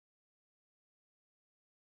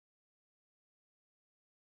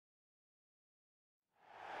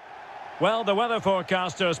Well, the weather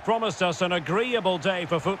forecasters promised us an agreeable day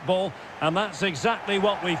for football, and that's exactly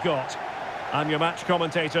what we've got. I'm your match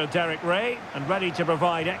commentator, Derek Ray, and ready to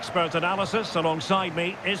provide expert analysis alongside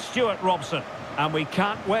me is Stuart Robson. And we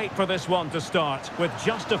can't wait for this one to start with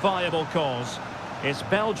justifiable cause. It's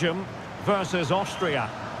Belgium versus Austria.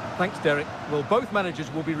 Thanks, Derek. Well, both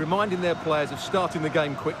managers will be reminding their players of starting the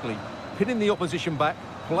game quickly, pinning the opposition back,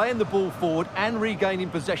 playing the ball forward and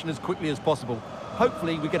regaining possession as quickly as possible.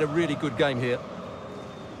 Hopefully we get a really good game here.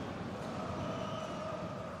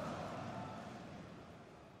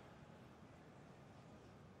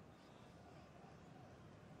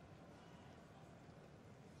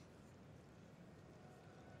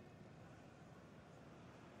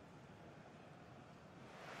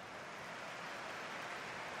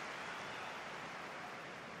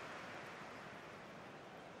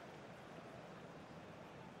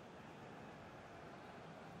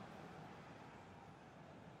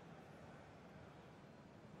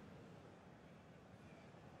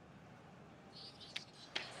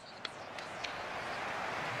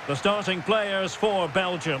 The starting players for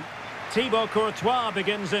Belgium. Thibaut Courtois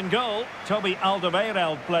begins in goal. Toby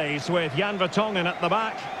Alderweireld plays with Jan Vertonghen at the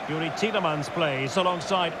back. Yuri Tielemans plays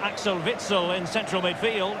alongside Axel Witsel in central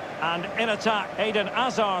midfield. And in attack, Eden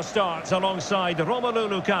Hazard starts alongside Romelu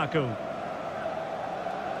Lukaku.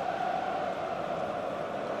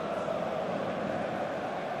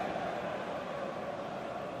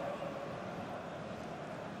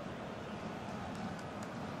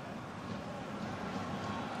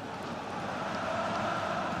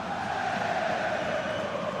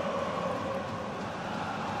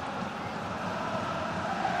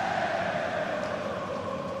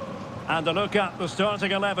 And a look at the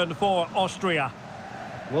starting 11 for Austria.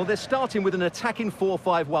 Well, they're starting with an attacking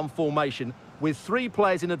 4-5-1 formation with 3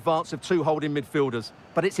 players in advance of 2 holding midfielders.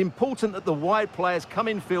 But it's important that the wide players come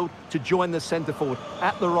in field to join the centre forward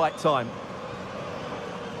at the right time.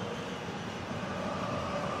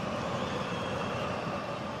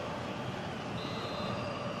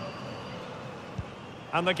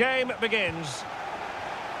 And the game begins.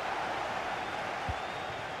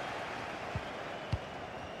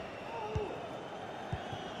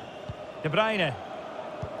 De Bruyne.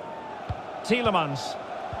 Tielemans.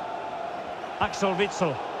 Axel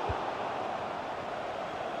Witsel.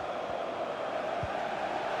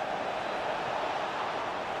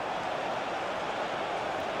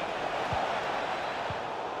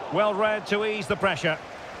 Well read to ease the pressure.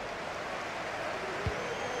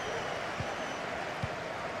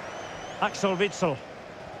 Axel Witsel.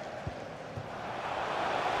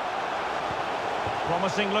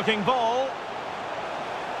 Promising looking ball.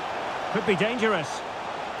 Could be dangerous.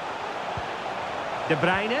 De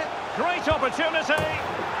Bruyne, great opportunity,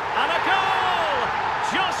 and a goal!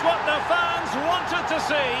 Just what the fans wanted to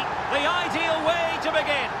see, the ideal way to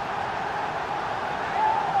begin.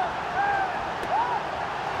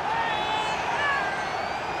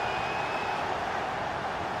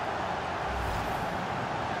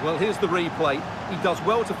 Well, here's the replay. He does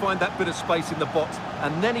well to find that bit of space in the box,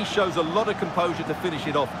 and then he shows a lot of composure to finish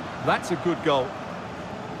it off. That's a good goal.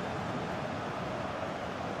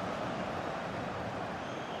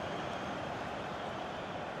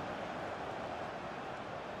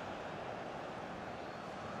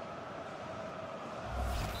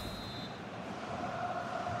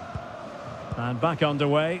 And back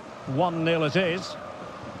underway, 1-0 it is.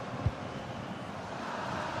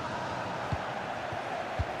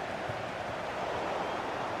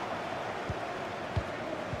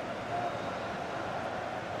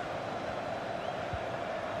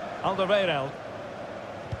 Alderweireld.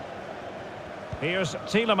 Here's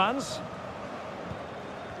Tielemans.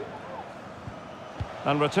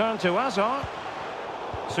 And return to Hazard.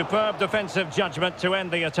 Superb defensive judgment to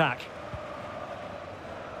end the attack.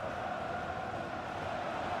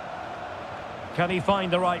 Can he find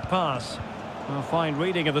the right pass? A fine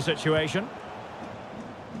reading of the situation.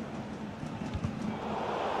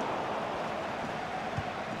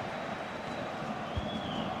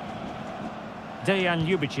 Dejan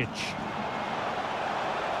Ljubicic.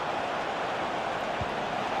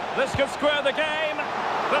 This could square the game,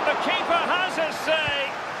 but the keeper has his say.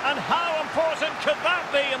 And how important could that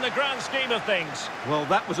be in the grand scheme of things? Well,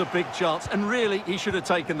 that was a big chance, and really, he should have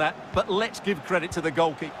taken that. But let's give credit to the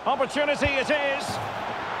goalkeeper. Opportunity it is.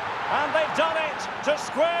 And they've done it to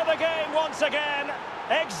square the game once again.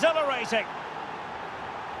 Exhilarating.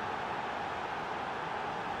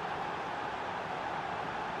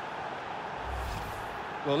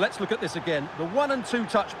 Well, let's look at this again. The 1- and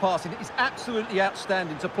 2-touch passing is absolutely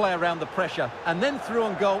outstanding to play around the pressure. And then through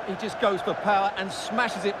on goal, he just goes for power and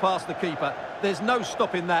smashes it past the keeper. There's no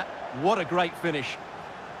stopping that. What a great finish.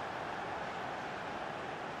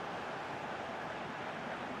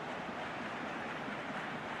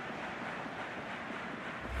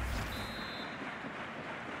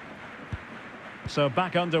 So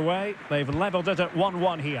back underway. They've levelled it at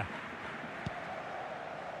 1-1 here.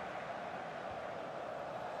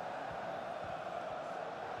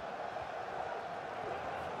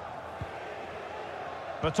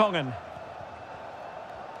 Vertonghen.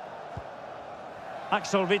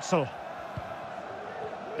 Axel Witsel.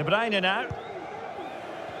 De Bruyne now.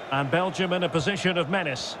 And Belgium in a position of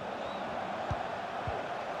menace.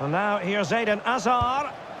 And now here's Eden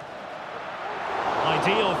Hazard.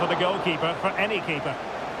 Ideal for the goalkeeper, for any keeper.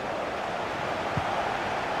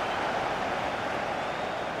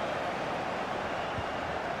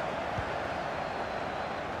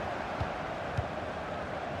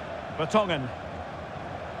 Vertonghen.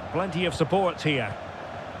 Plenty of support here.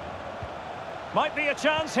 Might be a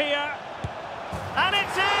chance here. And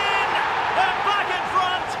it's in! They're back in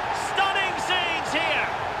front! Stunning scenes here!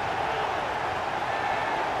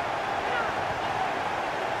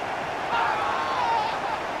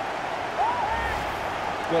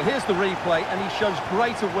 Well, here's the replay, and he shows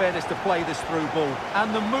great awareness to play this through ball.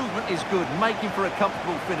 And the movement is good, making for a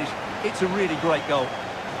comfortable finish. It's a really great goal.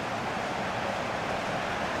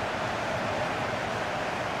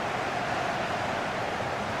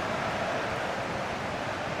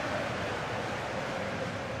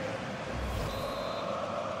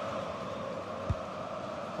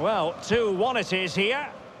 Well, 2-1 it is here.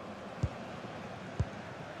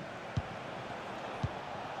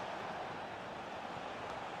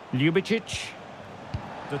 Ljubicic.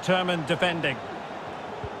 Determined defending.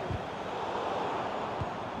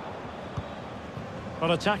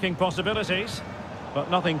 Well, attacking possibilities, but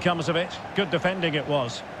nothing comes of it. Good defending it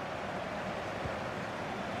was.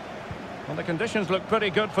 Well, the conditions look pretty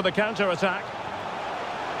good for the counter-attack.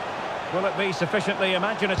 Will it be sufficiently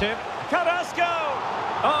imaginative? Carrasco!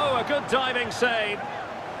 Oh, a good diving save.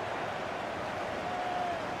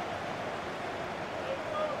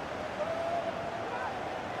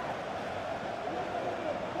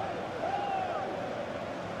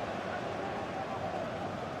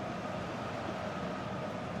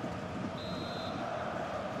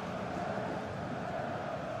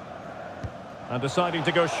 And deciding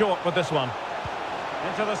to go short with this one.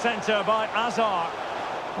 Into the centre by Hazard.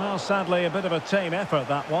 Well, sadly, a bit of a tame effort,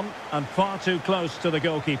 that one, and far too close to the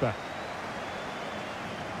goalkeeper.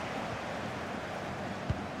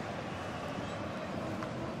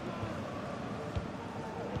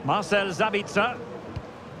 Marcel Sabitzer.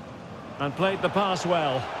 And played the pass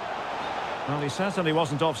well. Well, he certainly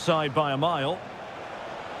wasn't offside by a mile.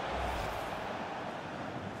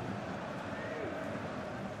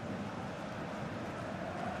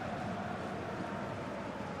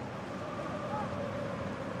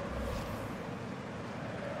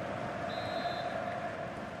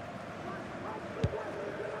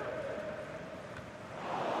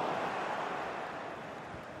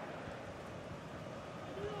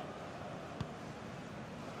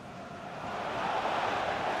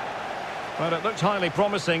 Well, it looked highly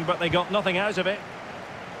promising, but they got nothing out of it.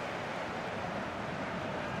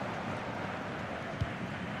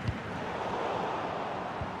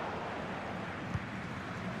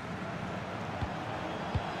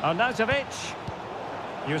 Arnautovic,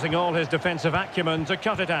 using all his defensive acumen to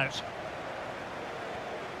cut it out.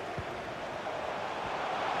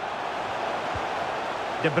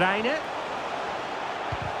 De Bruyne.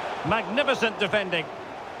 Magnificent defending.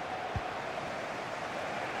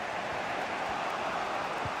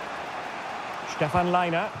 Stefan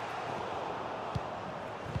Leiner.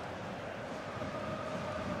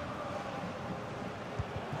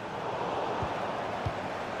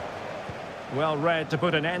 Well read to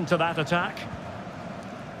put an end to that attack.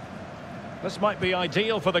 This might be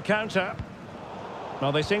ideal for the counter.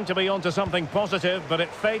 Well, they seem to be onto something positive, but it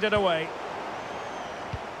faded away.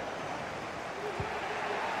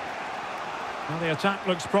 Well, the attack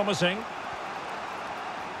looks promising.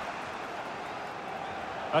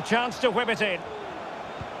 A chance to whip it in.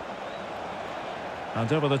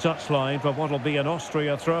 And over the touchline for what will be an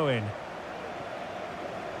Austria throw-in.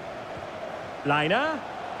 Leiner.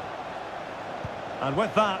 And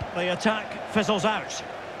with that, the attack fizzles out.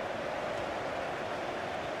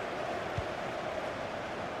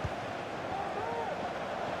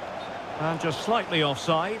 And just slightly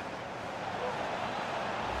offside.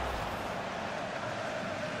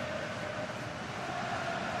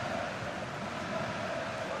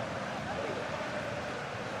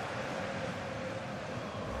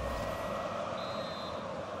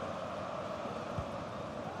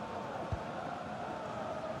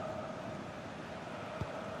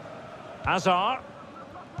 Hazard.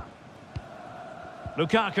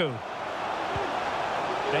 Lukaku.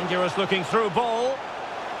 Dangerous looking through ball.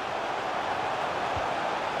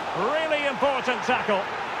 Really important tackle.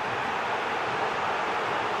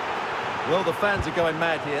 Well, the fans are going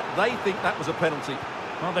mad here. They think that was a penalty.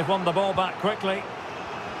 Well, they've won the ball back quickly.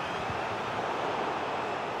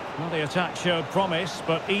 Well, the attack showed promise,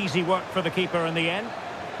 but easy work for the keeper in the end.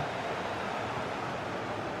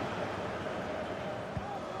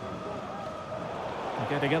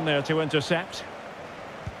 Getting in there to intercept.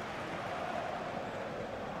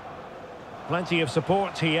 Plenty of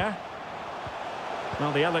support here.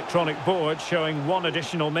 Well, the electronic board showing 1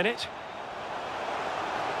 additional minute.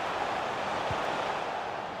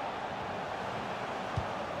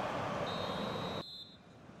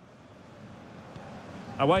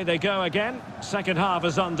 Away they go again. Second half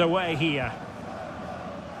is underway here.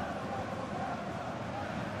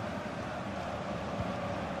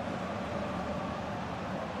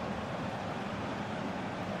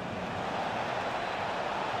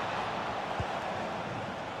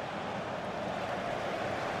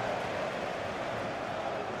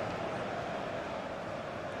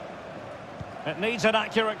 It needs an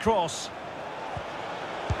accurate cross.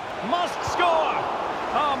 Must score!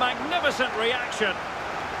 Oh, magnificent reaction.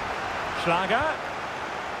 Schlager.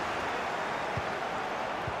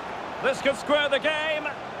 This could square the game.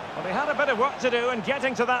 Well, he had a bit of work to do in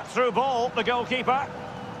getting to that through ball, the goalkeeper.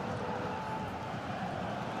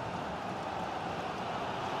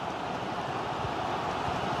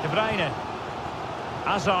 De Bruyne.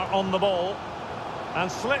 Hazard on the ball. And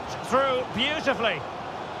slipped through beautifully.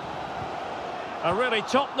 A really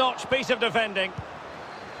top-notch piece of defending.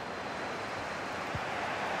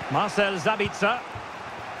 Marcel Sabitzer.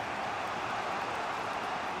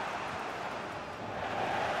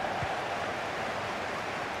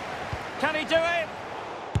 Can he do it?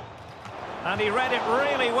 And he read it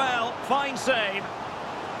really well. Fine save.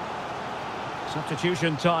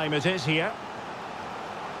 Substitution time it is here.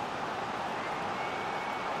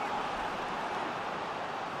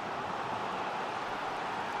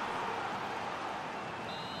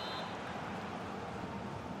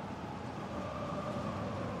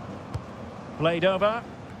 Played over.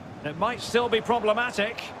 It might still be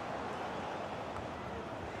problematic.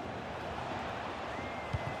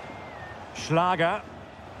 Schlager.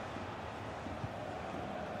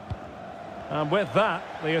 And with that,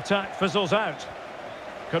 the attack fizzles out.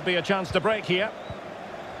 Could be a chance to break here.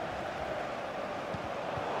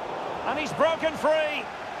 And he's broken free.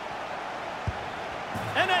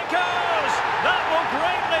 In it goes! That will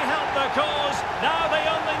greatly help the cause. Now they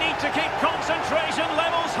only need to keep concentration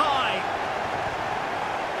levels high.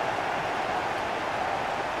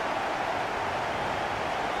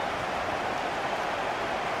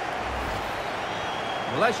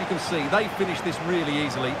 Well, as you can see, they finish this really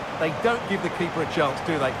easily. They don't give the keeper a chance,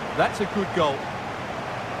 do they? That's a good goal.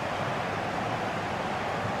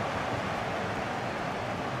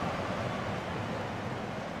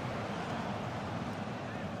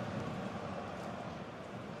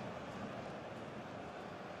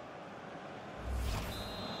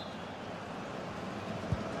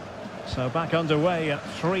 So back underway at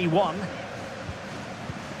 3-1.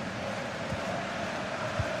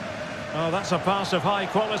 Oh, that's a pass of high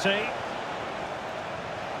quality.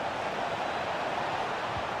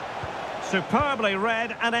 Superbly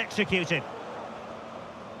read and executed.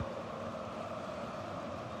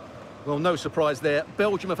 Well, no surprise there.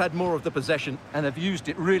 Belgium have had more of the possession and have used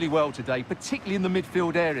it really well today, particularly in the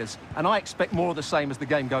midfield areas. And I expect more of the same as the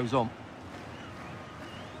game goes on.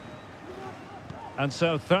 And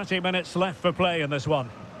so 30 minutes left for play in this one.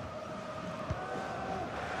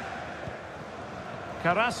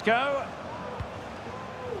 Carrasco.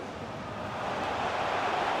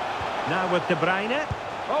 Now with De Bruyne.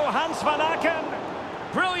 Oh, Hans van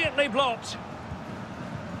Aken. Brilliantly blocked.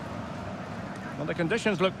 Well, the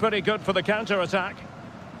conditions look pretty good for the counter-attack.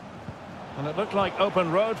 And it looked like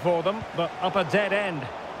open road for them, but up a dead end.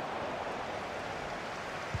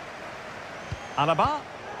 Alaba.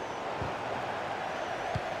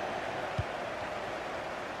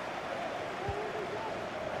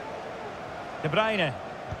 De Bruyne.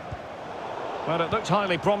 Well, it looked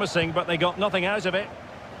highly promising, but they got nothing out of it.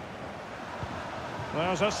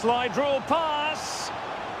 There's a slide rule pass.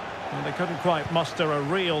 And they couldn't quite muster a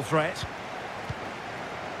real threat.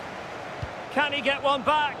 Can he get one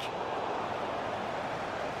back?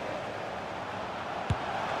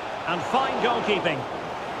 And fine goalkeeping.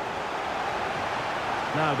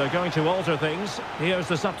 Now they're going to alter things. Here's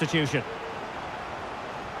the substitution.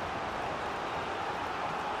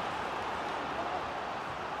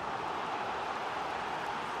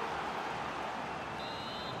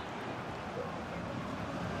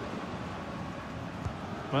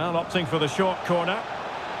 Well, opting for the short corner.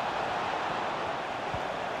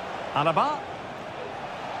 Alaba.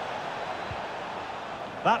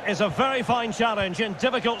 That is a very fine challenge in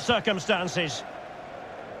difficult circumstances.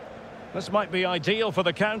 This might be ideal for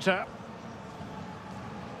the counter.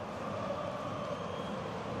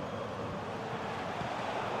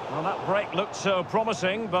 Well, that break looked so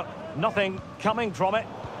promising, but nothing coming from it.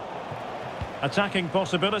 Attacking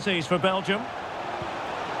possibilities for Belgium.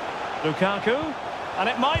 Lukaku, and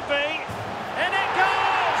it might be. In it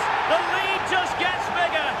goes! The lead just gets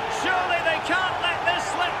bigger. Surely they can't let this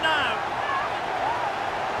slip now.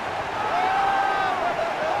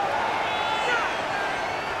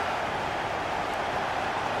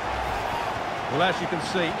 Well, as you can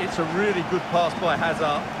see, it's a really good pass by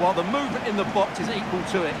Hazard, while the movement in the box is equal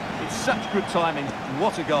to it. It's such good timing.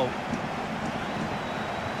 What a goal.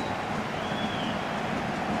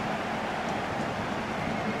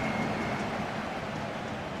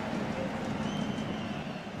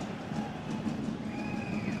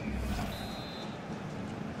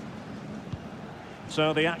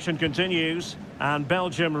 So the action continues, and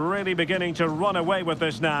Belgium really beginning to run away with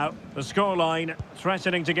this now. The scoreline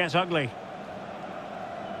threatening to get ugly.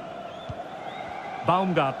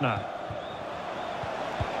 Baumgartner.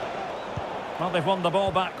 Well, they've won the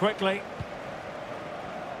ball back quickly.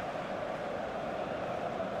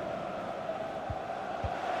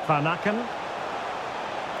 Van Aken.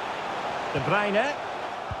 De Bruyne.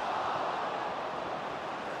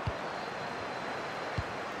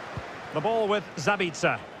 The ball with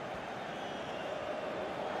Zabitzer.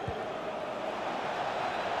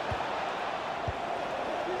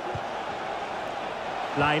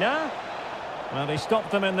 Liner. Well, he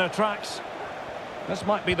stopped them in their tracks. This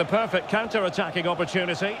might be the perfect counter-attacking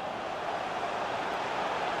opportunity.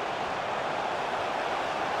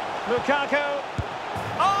 Lukaku.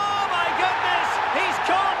 Oh, my goodness! He's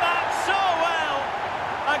caught that so well!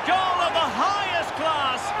 A goal of the highest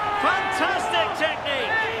class. Fantastic technique.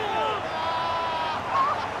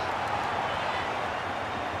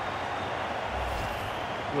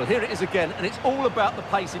 Well, here it is again, and it's all about the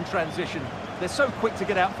pace in transition. They're so quick to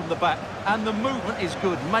get out from the back, and the movement is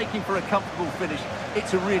good, making for a comfortable finish.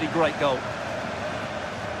 It's a really great goal.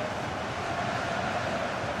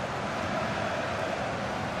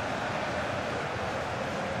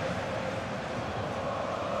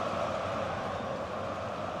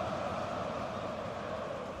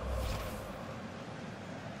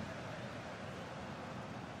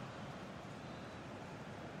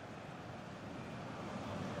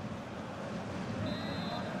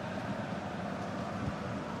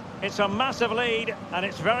 It's a massive lead, and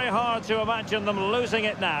it's very hard to imagine them losing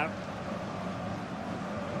it now.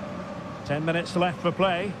 10 minutes left for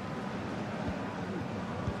play.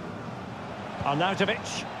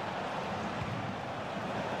 Arnautovic.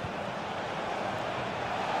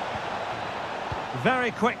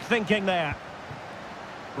 Very quick thinking there.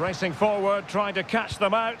 Racing forward, trying to catch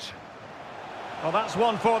them out. Well, that's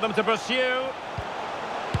one for them to pursue.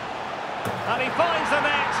 And he finds the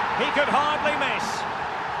net. He could hardly miss.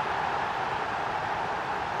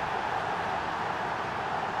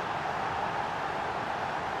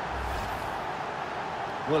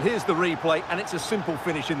 Well, here's the replay, and it's a simple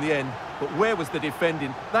finish in the end. But where was the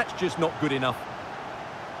defending? That's just not good enough.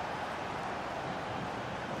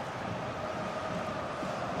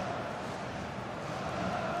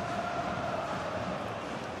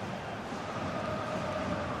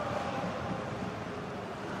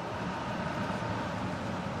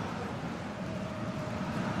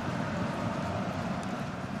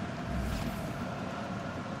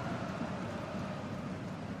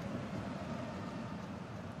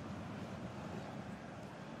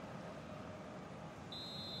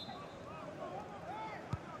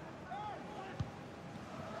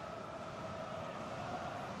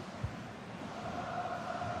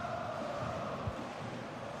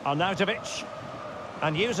 Arnautovic,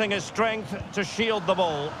 and using his strength to shield the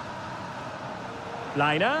ball.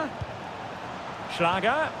 Liner.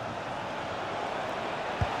 Schlager.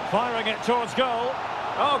 Firing it towards goal.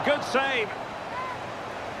 Oh, good save.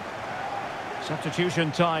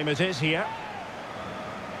 Substitution time it is here.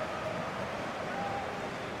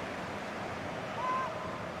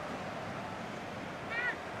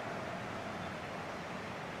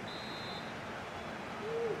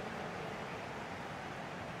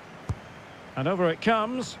 And over it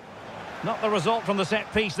comes. Not the result from the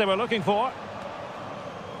set piece they were looking for.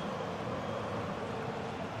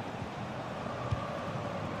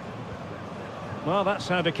 Well, that's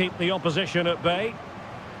how to keep the opposition at bay.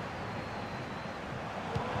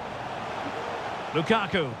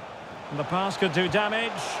 Lukaku. And the pass could do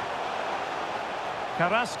damage.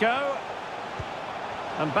 Carrasco.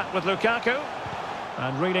 And back with Lukaku.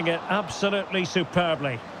 And reading it absolutely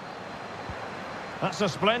superbly. That's a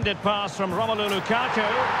splendid pass from Romelu Lukaku.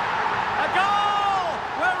 A goal!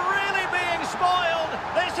 We're really being spoiled.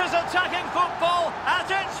 This is attacking football at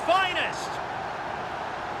its finest.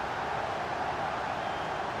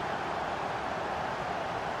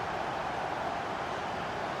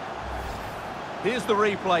 Here's the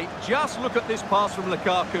replay. Just look at this pass from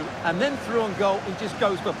Lukaku, and then through on goal, he just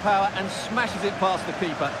goes for power and smashes it past the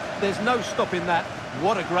keeper. There's no stopping that.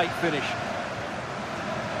 What a great finish.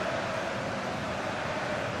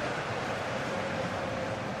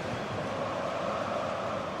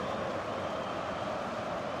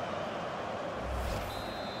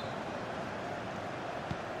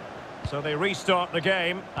 So they restart the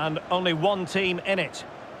game, and only one team in it.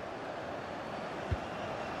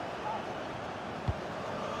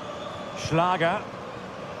 Schlager.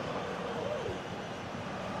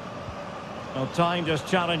 Well, time just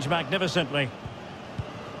challenged magnificently.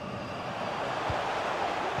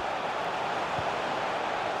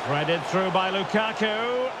 Threaded through by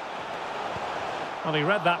Lukaku. Well, he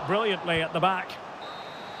read that brilliantly at the back.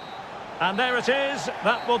 And there it is.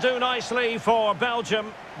 That will do nicely for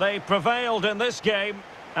Belgium. They prevailed in this game.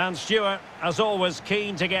 And Stuart, as always,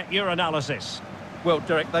 keen to get your analysis. Well,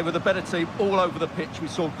 Derek, they were the better team all over the pitch. We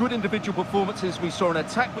saw good individual performances. We saw an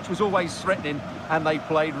attack which was always threatening, and they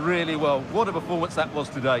played really well. What a performance that was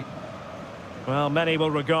today. Well, many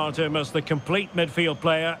will regard him as the complete midfield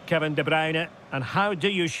player, Kevin De Bruyne. And how do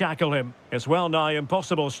you shackle him? It's well nigh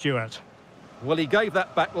impossible, Stuart. Well, he gave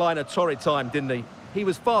that back line a torrid time, didn't he? He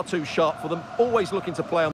was far too sharp for them, always looking to play on